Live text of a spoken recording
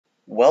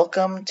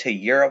Welcome to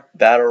Europe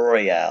Battle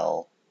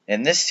Royale.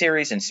 In this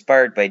series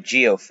inspired by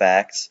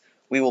geofacts,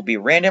 we will be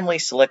randomly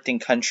selecting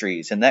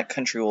countries, and that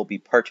country will be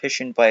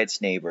partitioned by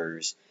its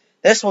neighbors.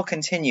 This will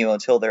continue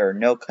until there are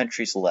no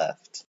countries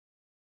left.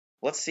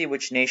 Let's see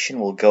which nation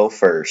will go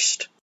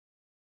first.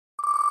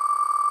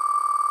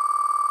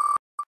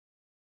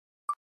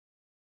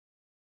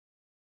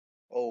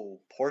 Oh,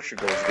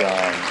 Portugal's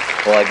gone.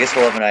 Well, I guess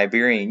we'll have an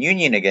Iberian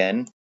Union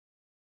again.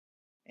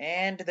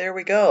 And there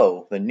we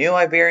go, the new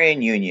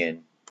Iberian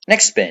Union.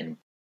 Next spin.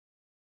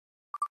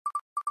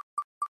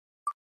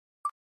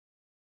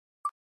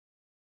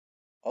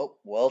 Oh,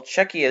 well,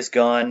 Czechia is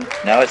gone.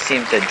 Now it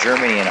seems that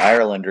Germany and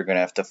Ireland are going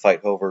to have to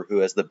fight over who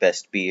has the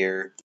best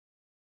beer.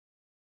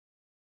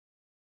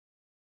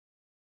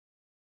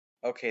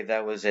 Okay,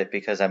 that was it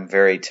because I'm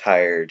very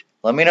tired.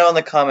 Let me know in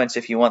the comments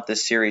if you want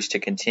this series to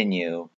continue.